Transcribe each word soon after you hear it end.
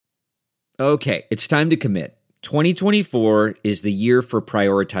Okay, it's time to commit. 2024 is the year for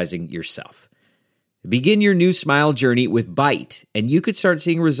prioritizing yourself. Begin your new smile journey with Byte, and you could start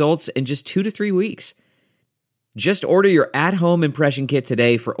seeing results in just 2 to 3 weeks. Just order your at-home impression kit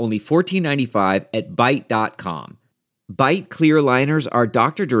today for only $14.95 at Byte.com. Byte clear liners are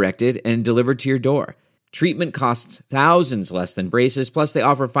doctor-directed and delivered to your door. Treatment costs thousands less than braces, plus they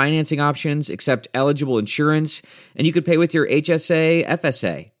offer financing options, accept eligible insurance, and you could pay with your HSA,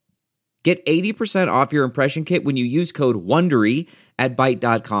 FSA. Get 80% off your impression kit when you use code WONDERY at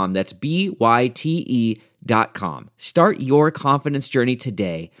Byte.com. That's BYTE.com. Start your confidence journey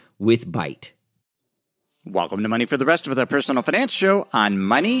today with Byte. Welcome to Money for the Rest of the Personal Finance Show on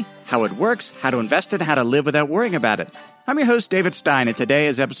money, how it works, how to invest it, how to live without worrying about it. I'm your host, David Stein, and today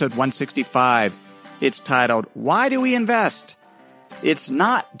is episode 165. It's titled, Why Do We Invest? It's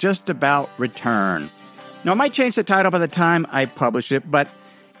not just about return. Now, I might change the title by the time I publish it, but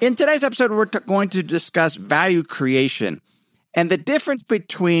in today's episode, we're going to discuss value creation and the difference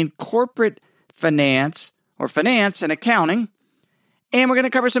between corporate finance or finance and accounting. And we're going to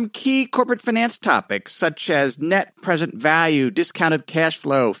cover some key corporate finance topics such as net present value, discounted cash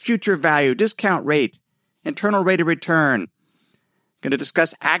flow, future value, discount rate, internal rate of return. Going to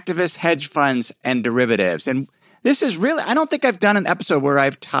discuss activist hedge funds and derivatives. And this is really, I don't think I've done an episode where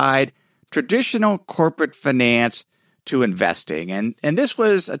I've tied traditional corporate finance to investing. And this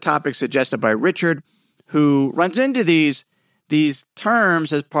was a topic suggested by Richard, who runs into these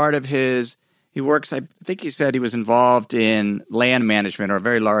terms as part of his, he works, I think he said he was involved in land management or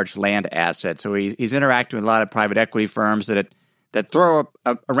very large land assets. So he's interacting with a lot of private equity firms that throw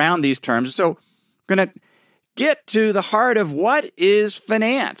around these terms. So we're going to get to the heart of what is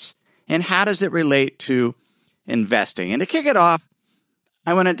finance and how does it relate to investing. And to kick it off,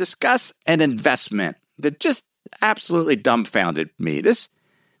 I want to discuss an investment that just absolutely dumbfounded me. This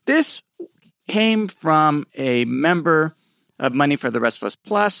came from a member of Money for the Rest of Us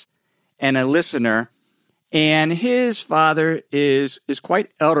Plus and a listener, and his father is quite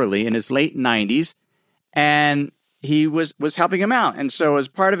elderly in his late 90s, and he was helping him out. And so as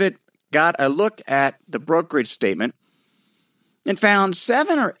part of it, got a look at the brokerage statement and found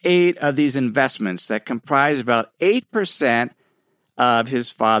 7 or 8 of these investments that comprise about 8% of his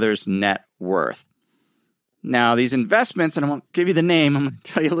father's net worth. Now, these investments, and I won't give you the name, I'm going to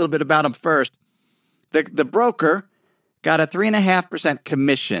tell you a little bit about them first. The broker got a 3.5%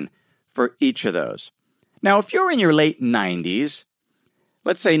 commission for each of those. Now, if you're in your late 90s,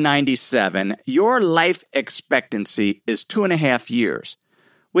 let's say 97, your life expectancy is 2.5 years,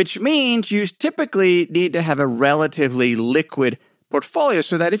 which means you typically need to have a relatively liquid portfolio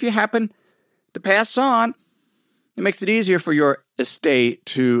so that if you happen to pass on, it makes it easier for your estate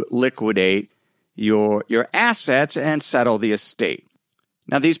to liquidate your assets and settle the estate.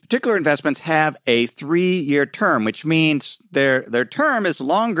 Now, these particular investments have a 3-year term, which means their term is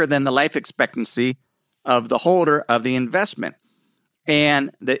longer than the life expectancy of the holder of the investment. And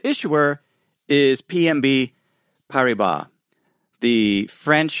the issuer is BNP Paribas, the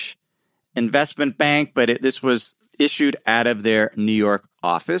French investment bank, but this was issued out of their New York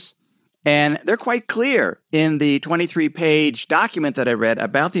office. And they're quite clear in the 23-page document that I read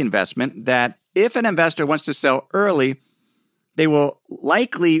about the investment that if an investor wants to sell early, they will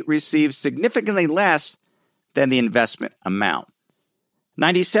likely receive significantly less than the investment amount.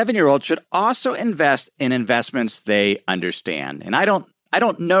 97-year-olds should also invest in investments they understand. And I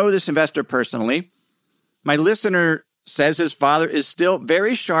don't know this investor personally. My listener says his father is still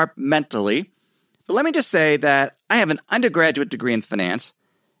very sharp mentally. But let me just say that I have an undergraduate degree in finance,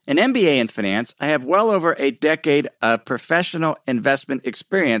 an MBA in finance. I have well over a decade of professional investment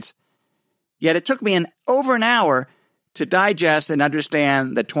experience. Yet it took me over an hour to digest and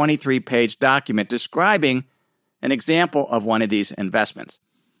understand the 23-page document describing an example of one of these investments.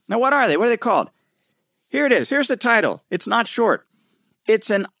 Now, what are they? What are they called? Here it is. Here's the title. It's not short. It's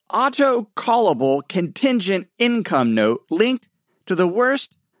an auto-callable contingent income note linked to the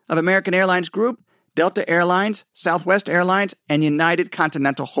worst of American Airlines Group, Delta Airlines, Southwest Airlines, and United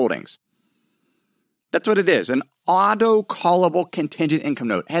Continental Holdings. That's what it is, an auto-callable contingent income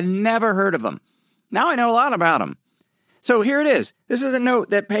note. Had never heard of them. Now I know a lot about them. So here it is. This is a note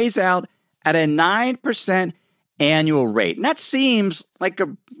that pays out at a 9% annual rate. And that seems like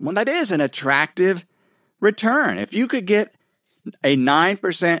that is an attractive return. If you could get a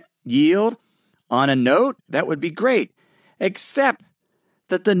 9% yield on a note, that would be great. Except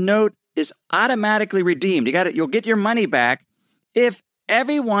that the note is automatically redeemed. You'll get your money back if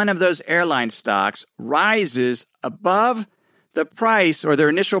every one of those airline stocks rises above the price or their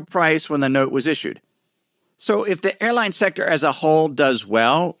initial price when the note was issued. So if the airline sector as a whole does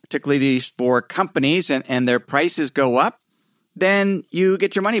well, particularly these four companies, and their prices go up, then you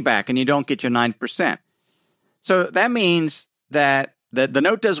get your money back and you don't get your 9%. So that means that the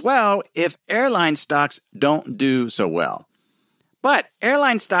note does well if airline stocks don't do so well. But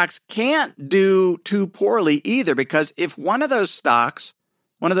airline stocks can't do too poorly either, because if one of those stocks,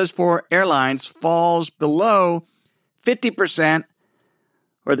 one of those four airlines, falls below 50%,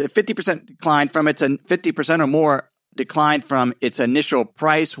 or the 50% decline from its 50% or more decline from its initial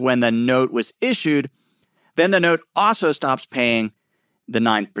price when the note was issued, then the note also stops paying the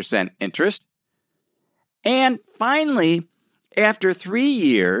 9% interest. And finally, after 3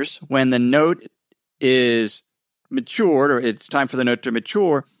 years, when the note is matured, or it's time for the note to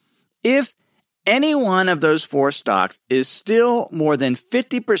mature, if any one of those four stocks is still more than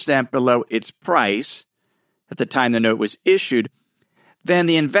 50% below its price at the time the note was issued, then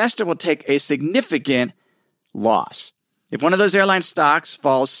the investor will take a significant loss. If one of those airline stocks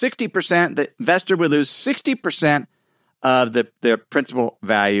falls 60%, the investor would lose 60% of their principal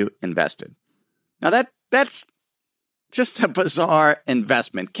value invested. Now that's just a bizarre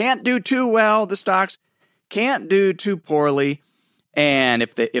investment. Can't do too well, the stocks can't do too poorly, and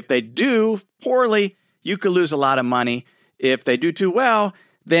if they do poorly, you could lose a lot of money. If they do too well,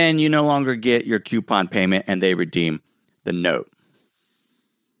 then you no longer get your coupon payment and they redeem the note.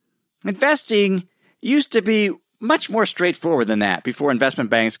 Investing used to be much more straightforward than that before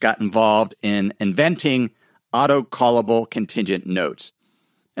investment banks got involved in inventing auto-callable contingent notes.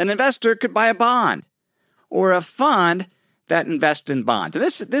 An investor could buy a bond or a fund that invests in bonds. And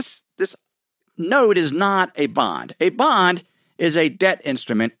this note is not a bond. A bond is a debt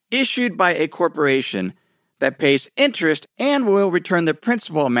instrument issued by a corporation that pays interest and will return the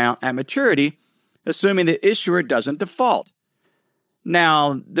principal amount at maturity, assuming the issuer doesn't default.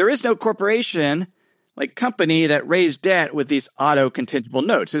 Now, there is no corporation like company that raised debt with these auto-contingentable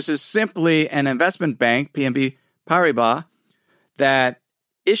notes. This is simply an investment bank, BNP Paribas, that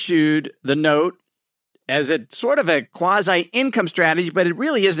issued the note as a sort of a quasi-income strategy, but it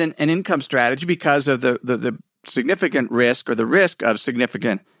really isn't an income strategy because of the significant risk, or the risk of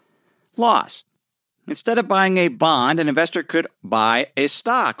significant loss. Instead of buying a bond, an investor could buy a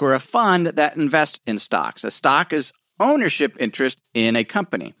stock or a fund that invests in stocks. A stock is ownership interest in a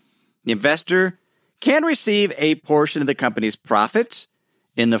company. The investor can receive a portion of the company's profits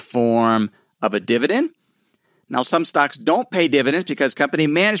in the form of a dividend. Now, some stocks don't pay dividends because company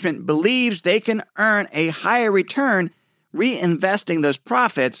management believes they can earn a higher return reinvesting those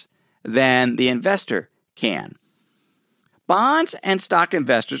profits than the investor can. Bonds and stock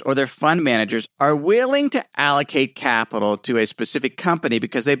investors or their fund managers are willing to allocate capital to a specific company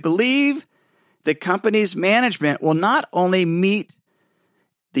because they believe the company's management will not only meet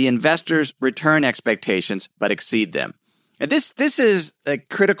the investor's return expectations, but exceed them. And this is a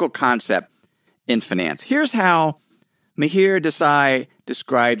critical concept in finance. Here's how Mihir Desai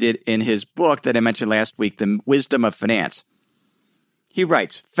described it in his book that I mentioned last week, The Wisdom of Finance. He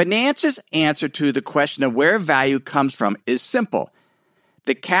writes, "Finance's answer to the question of where value comes from is simple.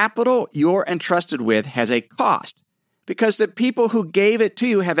 The capital you're entrusted with has a cost because the people who gave it to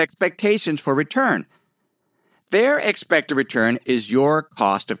you have expectations for return. Their expected return is your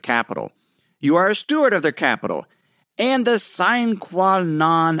cost of capital. You are a steward of their capital, and the sine qua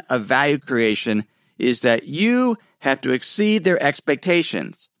non of value creation is that you have to exceed their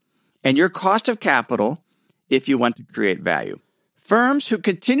expectations and your cost of capital if you want to create value. Firms who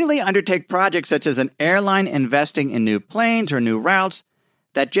continually undertake projects such as an airline investing in new planes or new routes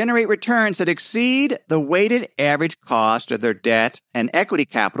that generate returns that exceed the weighted average cost of their debt and equity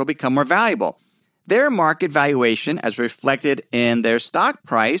capital become more valuable. Their market valuation, as reflected in their stock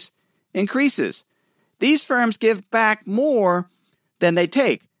price, increases. These firms give back more than they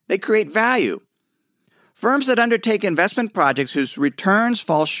take. They create value. Firms that undertake investment projects whose returns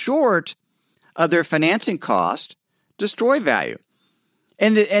fall short of their financing cost destroy value.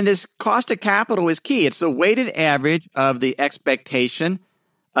 And this cost of capital is key. It's the weighted average of the expectation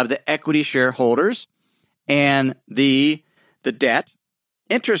of the equity shareholders and the debt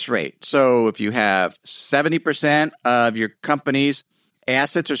interest rate. So if you have 70% of your company's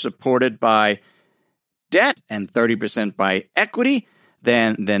assets are supported by debt and 30% by equity,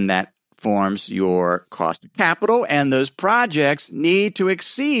 then that forms your cost of capital, and those projects need to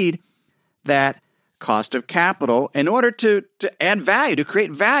exceed that cost of capital in order to add value, to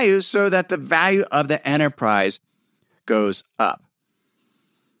create value so that the value of the enterprise goes up.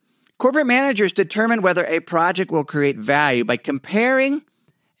 Corporate managers determine whether a project will create value by comparing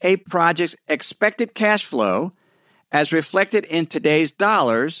a project's expected cash flow as reflected in today's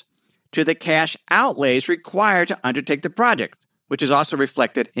dollars to the cash outlays required to undertake the project, which is also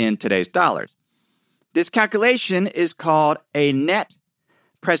reflected in today's dollars. This calculation is called a net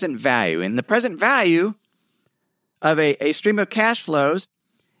present value. And the present value of a stream of cash flows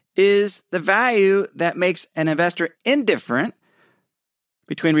is the value that makes an investor indifferent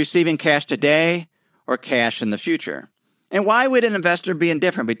between receiving cash today or cash in the future. And why would an investor be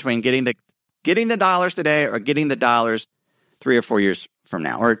indifferent between getting the dollars today or getting the dollars 3 or 4 years from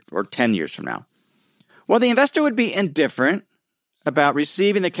now or 10 years from now? Well, the investor would be indifferent about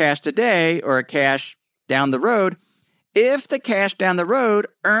receiving the cash today or cash down the road if the cash down the road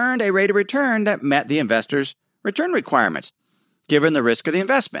earned a rate of return that met the investor's return requirements, given the risk of the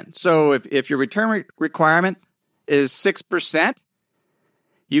investment. So if your return requirement is 6%,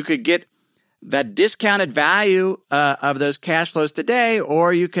 you could get that discounted value of those cash flows today,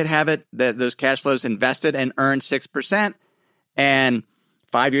 or you could have those cash flows invested and earn 6%. And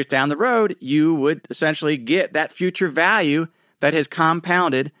 5 years down the road, you would essentially get that future value that has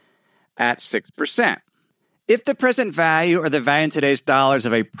compounded at 6%. If the present value or the value in today's dollars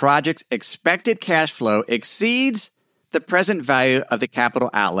of a project's expected cash flow exceeds the present value of the capital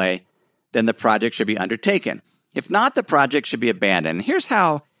outlay, then the project should be undertaken. If not, the project should be abandoned. And here's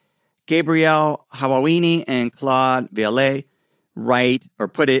how Gabriel Hawaini and Claude Vialet write or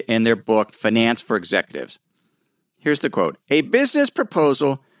put it in their book, Finance for Executives. Here's the quote: "A business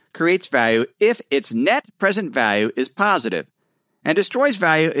proposal creates value if its net present value is positive and destroys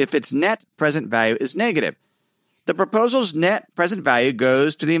value if its net present value is negative. The proposal's net present value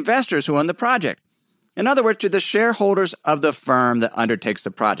goes to the investors who own the project. In other words, to the shareholders of the firm that undertakes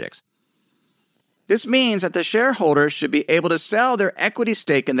the projects. This means that the shareholders should be able to sell their equity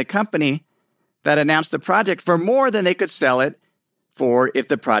stake in the company that announced the project for more than they could sell it for if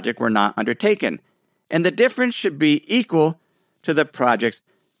the project were not undertaken. And the difference should be equal to the project's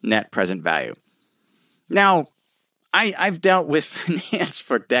net present value." Now, I've dealt with finance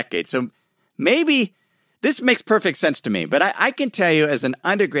for decades, so maybe this makes perfect sense to me, but I can tell you as an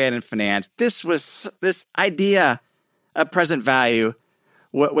undergrad in finance, this idea of present value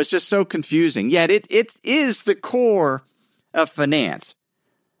was just so confusing. Yet it is the core of finance.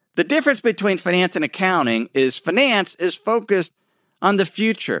 The difference between finance and accounting is finance is focused on the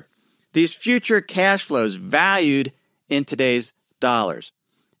future, these future cash flows valued in today's dollars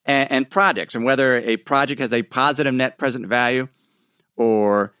and projects, and whether a project has a positive net present value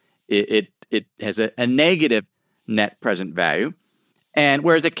or it has a negative net present value. And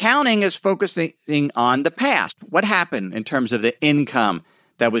whereas accounting is focusing on the past, what happened in terms of the income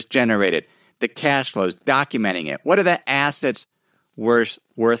that was generated, the cash flows, documenting it. What are the assets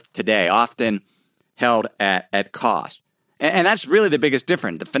worth today, often held at cost? And that's really the biggest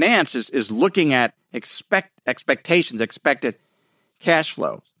difference. The finance is looking at expectations, expected cash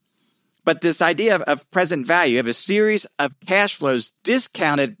flows. But this idea of present value, you have a series of cash flows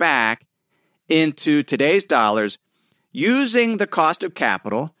discounted back into today's dollars using the cost of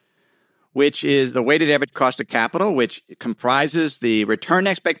capital, which is the weighted average cost of capital, which comprises the return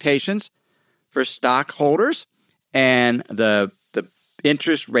expectations for stockholders and the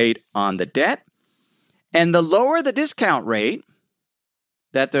interest rate on the debt. And the lower the discount rate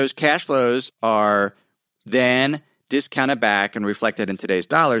that those cash flows are then discounted back and reflected in today's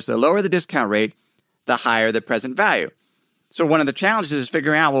dollars, the lower the discount rate, the higher the present value. So one of the challenges is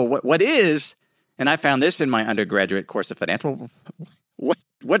figuring out, well, what is, and I found this in my undergraduate course of finance, well,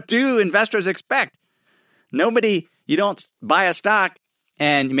 what do investors expect? You don't buy a stock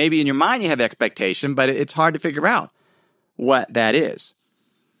and maybe in your mind you have expectation, but it's hard to figure out what that is.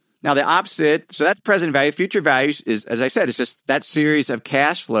 Now the opposite, so that's present value. Future value is, as I said, it's just that series of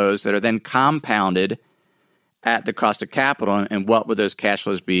cash flows that are then compounded at the cost of capital, and what would those cash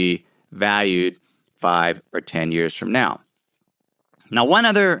flows be valued 5 or 10 years from now? Now, one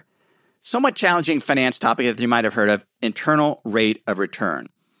other somewhat challenging finance topic that you might have heard of, internal rate of return.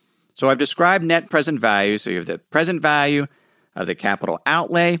 So I've described net present value. So you have the present value of the capital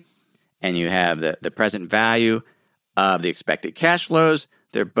outlay, and you have the present value of the expected cash flows.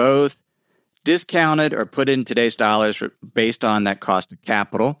 They're both discounted or put in today's dollars based on that cost of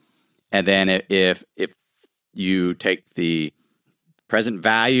capital. And then if you take the present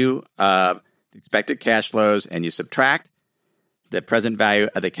value of the expected cash flows and you subtract the present value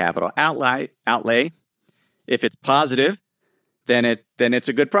of the capital outlay, if it's positive, then it's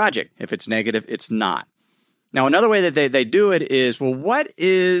a good project. If it's negative, it's not. Now, another way that they do it is, well, what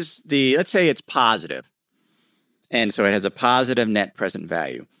is let's say it's positive. And so it has a positive net present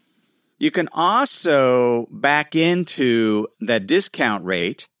value. You can also back into the discount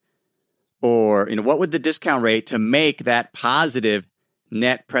rate, or what would the discount rate to make that positive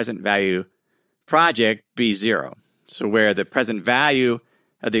net present value project be zero. So where the present value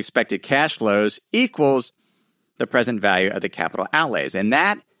of the expected cash flows equals the present value of the capital outlays. And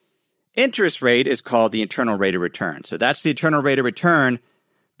that interest rate is called the internal rate of return. So that's the internal rate of return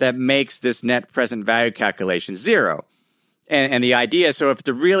that makes this net present value calculation zero. And the idea, so if it's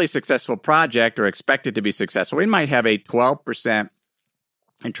a really successful project or expected to be successful, we might have a 12%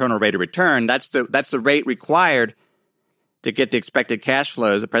 internal rate of return. That's the rate required to get the expected cash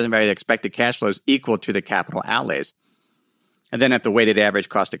flows, the present value of the expected cash flows equal to the capital outlays. And then if the weighted average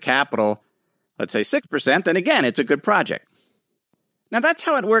cost of capital, let's say 6%, then again, it's a good project. Now that's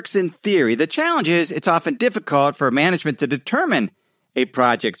how it works in theory. The challenge is it's often difficult for management to determine a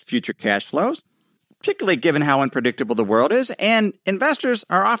project's future cash flows, particularly given how unpredictable the world is, and investors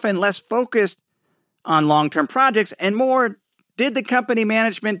are often less focused on long-term projects and more, did the company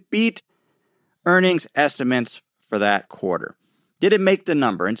management beat earnings estimates for that quarter? Did it make the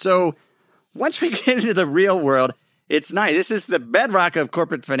number? And so once we get into the real world, it's nice. This is the bedrock of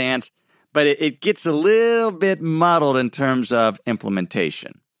corporate finance, but it gets a little bit muddled in terms of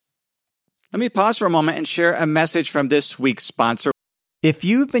implementation. Let me pause for a moment and share a message from this week's sponsor. If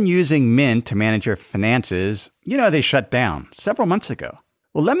you've been using Mint to manage your finances, you know they shut down several months ago.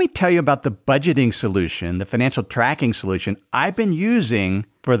 Well, let me tell you about the budgeting solution, the financial tracking solution I've been using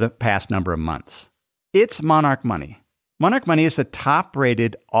for the past number of months. It's Monarch Money. Monarch Money is the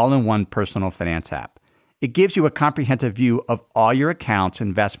top-rated all-in-one personal finance app. It gives you a comprehensive view of all your accounts,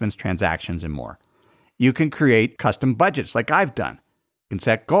 investments, transactions, and more. You can create custom budgets like I've done. You can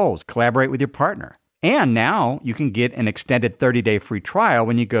set goals, collaborate with your partner. And now you can get an extended 30-day free trial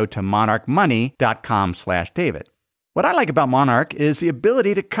when you go to monarchmoney.com/David. What I like about Monarch is the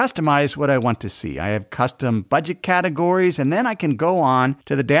ability to customize what I want to see. I have custom budget categories, and then I can go on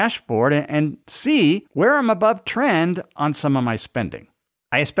to the dashboard and see where I'm above trend on some of my spending.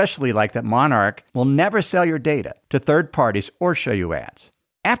 I especially like that Monarch will never sell your data to third parties or show you ads.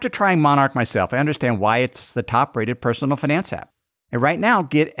 After trying Monarch myself, I understand why it's the top-rated personal finance app. And right now,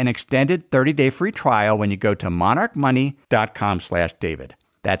 get an extended 30-day free trial when you go to monarchmoney.com/David.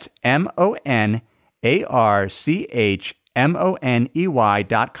 That's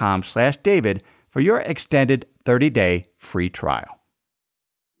monarchmoney.com/David for your extended 30-day free trial.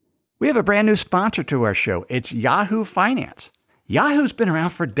 We have a brand new sponsor to our show. It's Yahoo Finance. Yahoo's been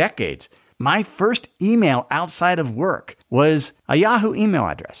around for decades. My first email outside of work was a Yahoo email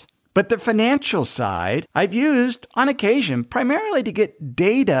address. But the financial side, I've used on occasion primarily to get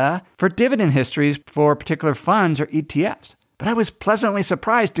data for dividend histories for particular funds or ETFs. But I was pleasantly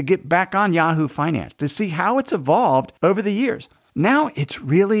surprised to get back on Yahoo Finance to see how it's evolved over the years. Now it's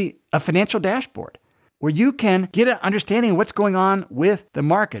really a financial dashboard where you can get an understanding of what's going on with the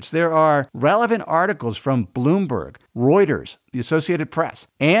markets. There are relevant articles from Bloomberg, Reuters, the Associated Press,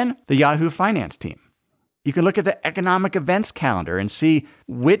 and the Yahoo Finance team. You can look at the economic events calendar and see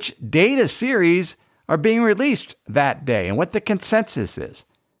which data series are being released that day and what the consensus is.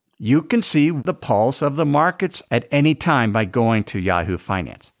 You can see the pulse of the markets at any time by going to Yahoo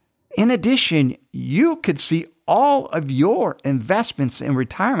Finance. In addition, you could see all of your investments in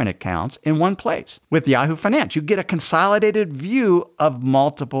retirement accounts in one place. With Yahoo Finance, you get a consolidated view of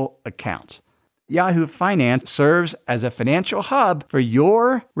multiple accounts. Yahoo Finance serves as a financial hub for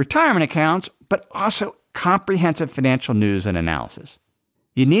your retirement accounts, but also comprehensive financial news and analysis.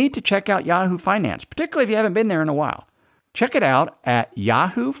 You need to check out Yahoo Finance, particularly if you haven't been there in a while. Check it out at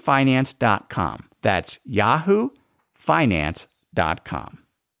yahoofinance.com. That's yahoofinance.com.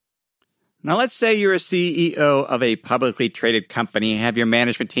 Now, let's say you're a CEO of a publicly traded company, have your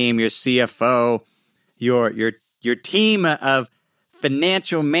management team, your CFO, your team of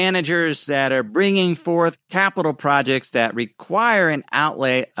financial managers that are bringing forth capital projects that require an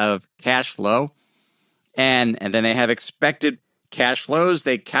outlay of cash flow. And then they have expected cash flows.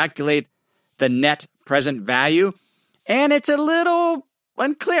 They calculate the net present value. And it's a little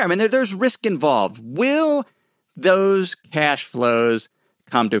unclear. I mean, there's risk involved. Will those cash flows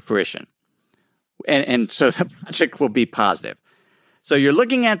come to fruition? And so the project will be positive. So you're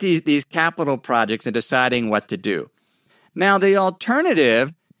looking at these capital projects and deciding what to do. Now, the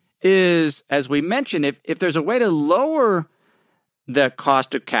alternative is, as we mentioned, if there's a way to lower the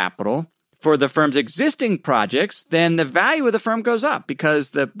cost of capital for the firm's existing projects, then the value of the firm goes up because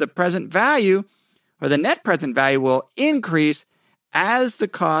the present value or the net present value will increase as the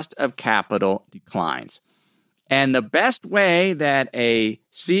cost of capital declines. And the best way that a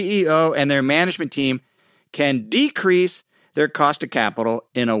CEO and their management team can decrease their cost of capital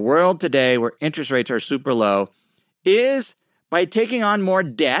in a world today where interest rates are super low is by taking on more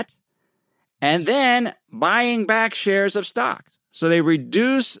debt and then buying back shares of stocks. So they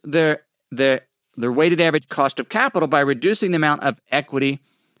reduce their weighted average cost of capital by reducing the amount of equity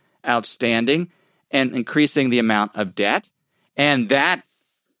outstanding and increasing the amount of debt. And that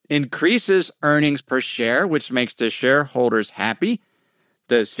increases earnings per share, which makes the shareholders happy.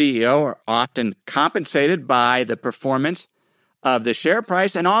 The CEO are often compensated by the performance of the share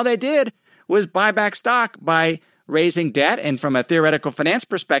price. And all they did was buy back stock by raising debt. And from a theoretical finance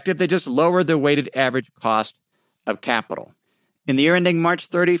perspective, they just lowered their weighted average cost of capital. In the year ending March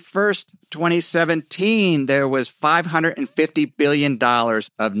 31st, 2017, there was $550 billion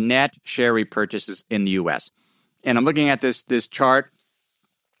of net share repurchases in the U.S. And I'm looking at this chart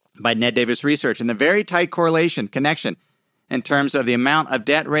by Ned Davis Research, and the very tight connection in terms of the amount of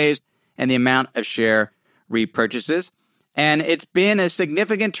debt raised and the amount of share repurchases. And it's been a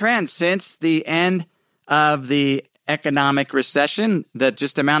significant trend since the end of the economic recession, that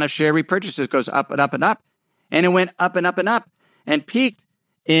just amount of share repurchases goes up and up and up. And it went up and up and up and peaked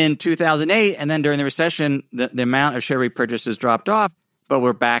in 2008. And then during the recession, the amount of share repurchases dropped off, but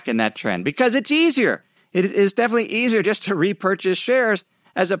we're back in that trend because it's easier. It is definitely easier just to repurchase shares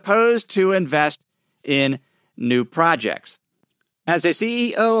as opposed to invest in new projects. As a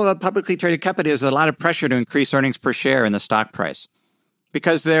CEO of a publicly traded company, there's a lot of pressure to increase earnings per share in the stock price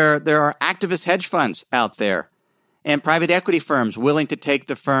because there are activist hedge funds out there and private equity firms willing to take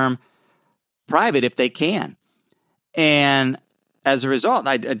the firm private if they can. And as a result,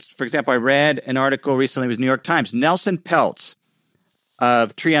 for example, I read an article recently, it was New York Times. Nelson Peltz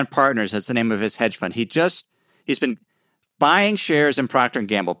of Trian Partners, that's the name of his hedge fund. He's been buying shares in Procter &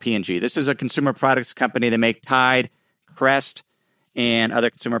 Gamble, P&G. This is a consumer products company. They make Tide, Crest, and other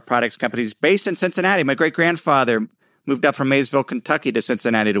consumer products companies based in Cincinnati. My great-grandfather moved up from Maysville, Kentucky to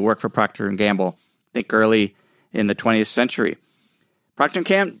Cincinnati to work for Procter & Gamble, I think early in the 20th century.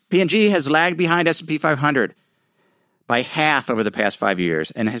 P&G has lagged behind S&P 500 by half over the past 5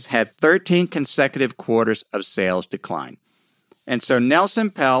 years and has had 13 consecutive quarters of sales decline. And so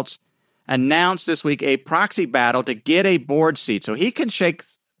Nelson Peltz announced this week a proxy battle to get a board seat so he can shake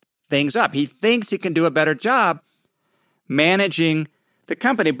things up. He thinks he can do a better job managing the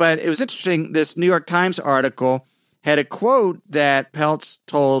company. But it was interesting, this New York Times article had a quote that Peltz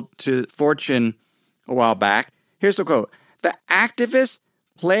told to Fortune a while back. Here's the quote. "The activists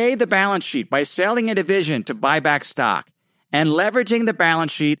play the balance sheet by selling a division to buy back stock and leveraging the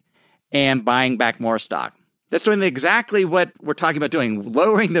balance sheet and buying back more stock." That's doing exactly what we're talking about doing,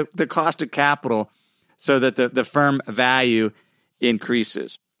 lowering the cost of capital so that the firm value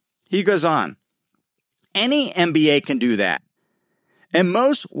increases. He goes on, "Any MBA can do that. And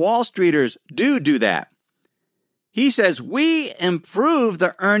most Wall Streeters do that." He says, "We improve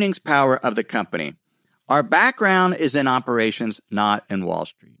the earnings power of the company. Our background is in operations, not in Wall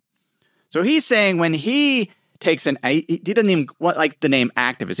Street." So he's saying when he takes he doesn't even like the name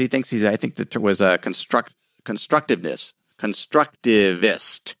activist. He thinks I think that was a constructivist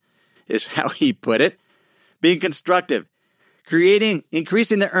is how he put it. Being constructive,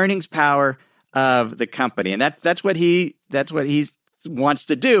 increasing the earnings power of the company. And that's what he wants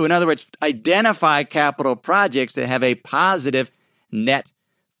to do. In other words, identify capital projects that have a positive net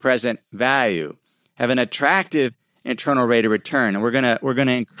present value, have an attractive internal rate of return. And we're going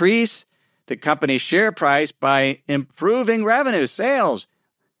to increase the company's share price by improving revenue, sales,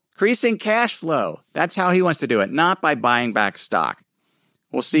 increasing cash flow. That's how he wants to do it, not by buying back stock.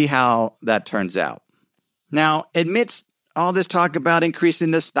 We'll see how that turns out. Now, amidst all this talk about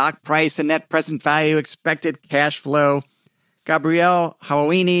increasing the stock price and net present value, expected cash flow, Gabrielle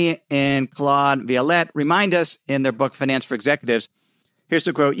Hawaini and Claude Violette remind us in their book, Finance for Executives. Here's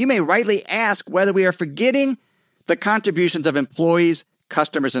the quote. "You may rightly ask whether we are forgetting the contributions of employees,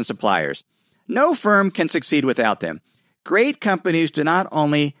 customers, and suppliers. No firm can succeed without them. Great companies do not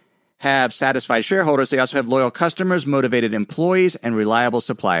only have satisfied shareholders, they also have loyal customers, motivated employees, and reliable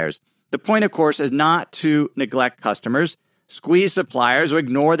suppliers. The point, of course, is not to neglect customers, squeeze suppliers, or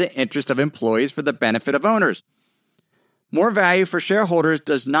ignore the interest of employees for the benefit of owners. More value for shareholders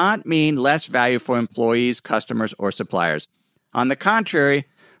does not mean less value for employees, customers, or suppliers. On the contrary,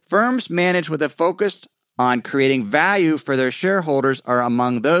 firms managed with a focus on creating value for their shareholders are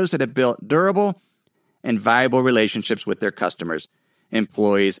among those that have built durable and valuable relationships with their customers,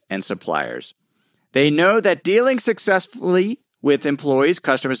 employees, and suppliers. They know that dealing successfully with employees,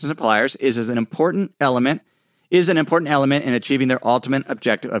 customers, and suppliers is an important element in achieving their ultimate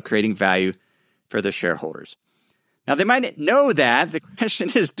objective of creating value for the shareholders." Now, they might know that. The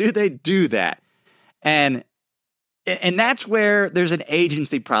question is, do they do that? And that's where there's an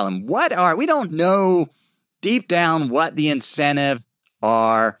agency problem. We don't know deep down what the incentives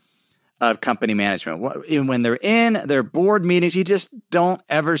are of company management. When they're in their board meetings, you just don't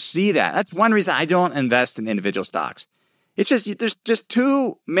ever see that. That's one reason I don't invest in individual stocks. It's just, there's just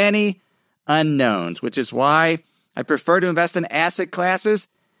too many unknowns, which is why I prefer to invest in asset classes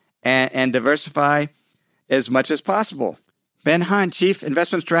and diversify as much as possible. Ben Hunt, chief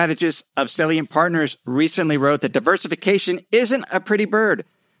investment strategist of Salient Partners, recently wrote that diversification isn't a pretty bird.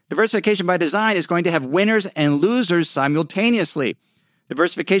 Diversification by design is going to have winners and losers simultaneously.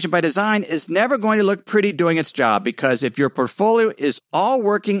 Diversification by design is never going to look pretty doing its job, because if your portfolio is all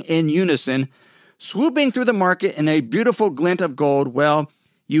working in unison, swooping through the market in a beautiful glint of gold, well,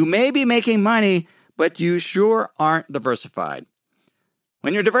 you may be making money, but you sure aren't diversified.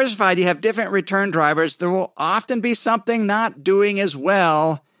 When you're diversified, you have different return drivers. There will often be something not doing as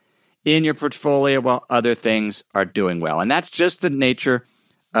well in your portfolio while other things are doing well. And that's just the nature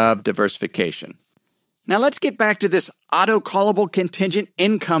of diversification. Now let's get back to this auto-callable contingent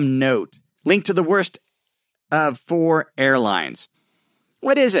income note linked to the worst of 4 airlines.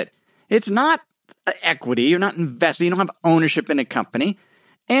 What is it? It's not equity. You're not investing. You don't have ownership in a company.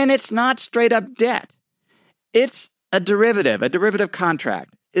 And it's not straight up debt. It's a derivative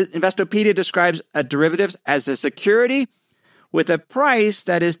contract. Investopedia describes a derivative as a security with a price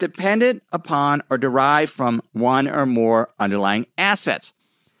that is dependent upon or derived from one or more underlying assets.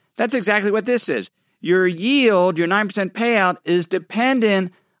 That's exactly what this is. Your yield, your 9% payout, is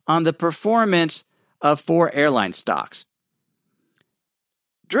dependent on the performance of 4 airline stocks.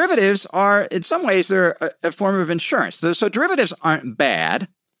 Derivatives are, in some ways, they're a form of insurance. So derivatives aren't bad.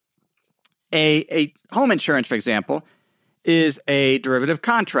 A home insurance, for example, is a derivative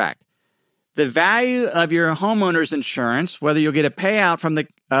contract. The value of your homeowner's insurance, whether you'll get a payout from the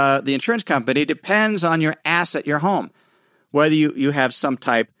insurance company, depends on your asset, your home, whether you have some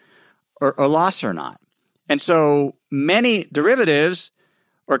type or loss or not. And so many derivatives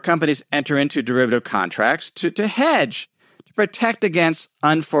or companies enter into derivative contracts to hedge, to protect against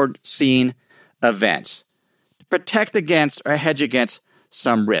unforeseen events, to protect against or hedge against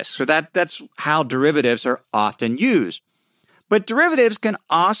some risk. So that's how derivatives are often used. But derivatives can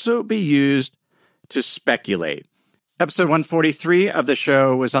also be used to speculate. Episode 143 of the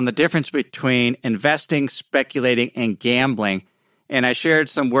show was on the difference between investing, speculating, and gambling. And I shared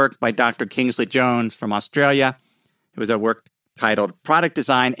some work by Dr. Kingsley Jones from Australia. It was a work titled Product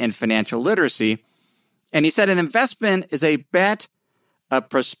Design and Financial Literacy. And he said an investment is a bet of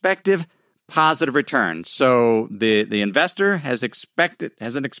prospective positive return. So the investor has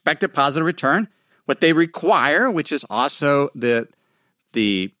an expected positive return. What they require, which is also the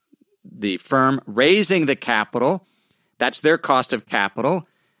firm raising the capital, that's their cost of capital.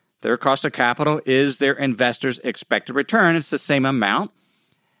 Their cost of capital is their investor's expected return. It's the same amount.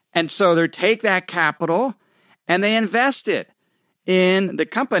 And so they take that capital and they invest it in the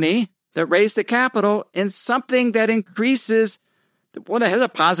company that raised the capital in something that increases, that has a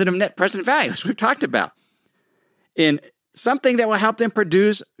positive net present value, as we've talked about, in something that will help them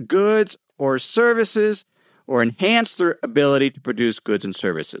produce goods or services or enhance their ability to produce goods and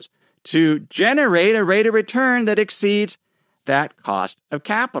services, to generate a rate of return that exceeds that cost of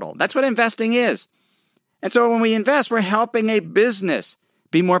capital. That's what investing is. And so when we invest, we're helping a business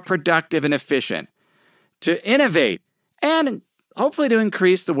be more productive and efficient, to innovate, and hopefully to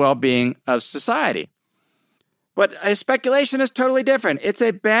increase the well-being of society. But a speculation is totally different. It's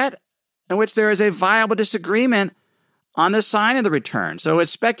a bet in which there is a viable disagreement on the sign of the return. So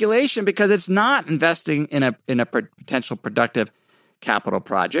it's speculation because it's not investing in a potential productive capital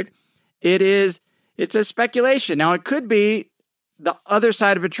project. It's a speculation. Now, it could be the other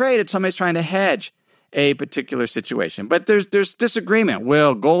side of a trade if somebody's trying to hedge a particular situation. But there's disagreement.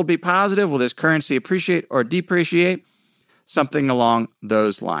 Will gold be positive? Will this currency appreciate or depreciate? Something along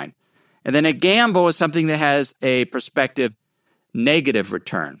those lines. And then a gamble is something that has a prospective negative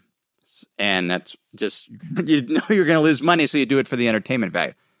return. And that's just, you know you're going to lose money, so you do it for the entertainment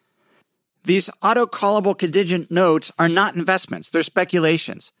value. These auto-callable contingent notes are not investments. They're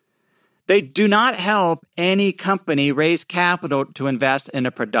speculations. They do not help any company raise capital to invest in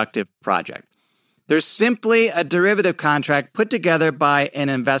a productive project. They're simply a derivative contract put together by an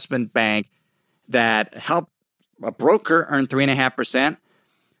investment bank that helped a broker earn 3.5%.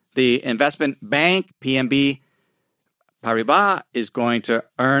 The investment bank, PNB Paribas, is going to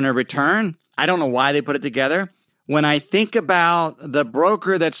earn a return. I don't know why they put it together. When I think about the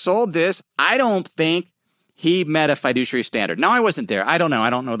broker that sold this, I don't think he met a fiduciary standard. Now, I wasn't there. I don't know. I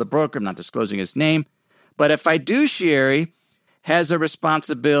don't know the broker. I'm not disclosing his name. But a fiduciary has a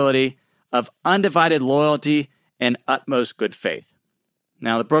responsibility of undivided loyalty and utmost good faith.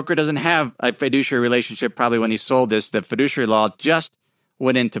 Now, the broker doesn't have a fiduciary relationship probably when he sold this. The fiduciary law just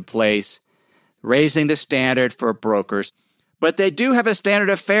went into place, raising the standard for brokers. But they do have a standard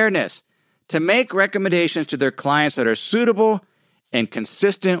of fairness to make recommendations to their clients that are suitable and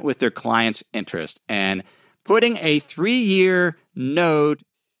consistent with their clients' interest. And putting a 3-year note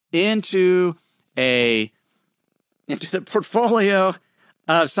into the portfolio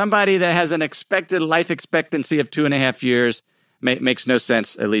of somebody that has an expected life expectancy of 2.5 years makes no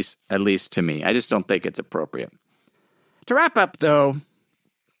sense, at least to me. I just don't think it's appropriate. To wrap up, though,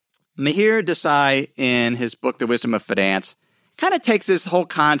 Mihir Desai, in his book, The Wisdom of Finance, kind of takes this whole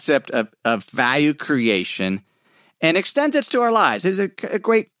concept of value creation and extends it to our lives. It's a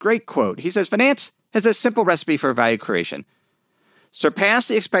great quote. He says, finance has a simple recipe for value creation. Surpass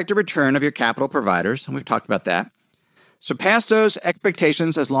the expected return of your capital providers, and we've talked about that. Surpass those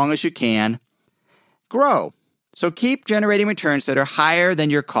expectations as long as you can. Grow. So keep generating returns that are higher than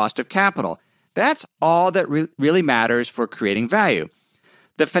your cost of capital. That's all that really matters for creating value.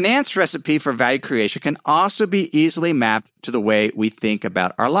 The finance recipe for value creation can also be easily mapped to the way we think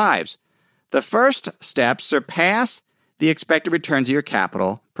about our lives. The first step, surpass the expected returns of your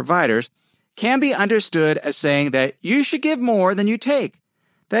capital providers, can be understood as saying that you should give more than you take.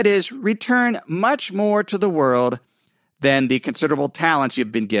 That is, return much more to the world than the considerable talents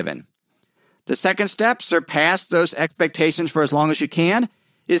you've been given. The second step, surpass those expectations for as long as you can,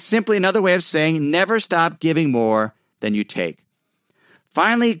 is simply another way of saying never stop giving more than you take.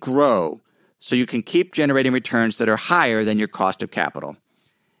 Finally, grow so you can keep generating returns that are higher than your cost of capital.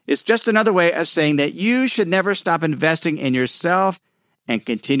 It's just another way of saying that you should never stop investing in yourself and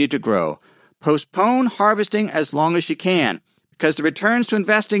continue to grow. Postpone harvesting as long as you can, because the returns to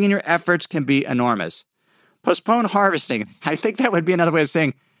investing in your efforts can be enormous. Postpone harvesting. I think that would be another way of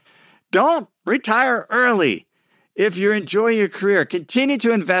saying, don't retire early. If you're enjoying your career, continue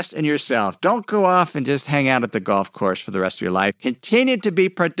to invest in yourself. Don't go off and just hang out at the golf course for the rest of your life. Continue to be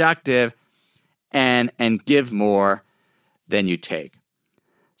productive and give more than you take.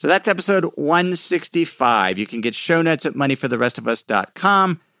 So that's episode 165. You can get show notes at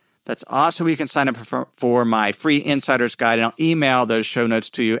moneyfortherestofus.com. That's also where you can sign up for my free Insider's Guide, and I'll email those show notes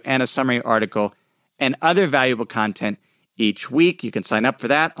to you and a summary article and other valuable content each week. You can sign up for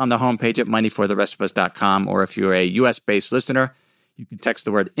that on the homepage at moneyfortherestofus.com, or if you're a U.S.-based listener, you can text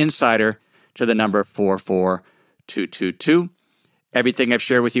the word INSIDER to the number 44222. Everything I've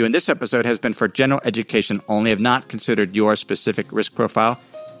shared with you in this episode has been for general education only. I have not considered your specific risk profile.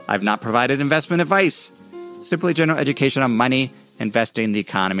 I've not provided investment advice. Simply general education on money, investing, the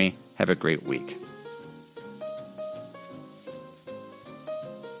economy. Have a great week.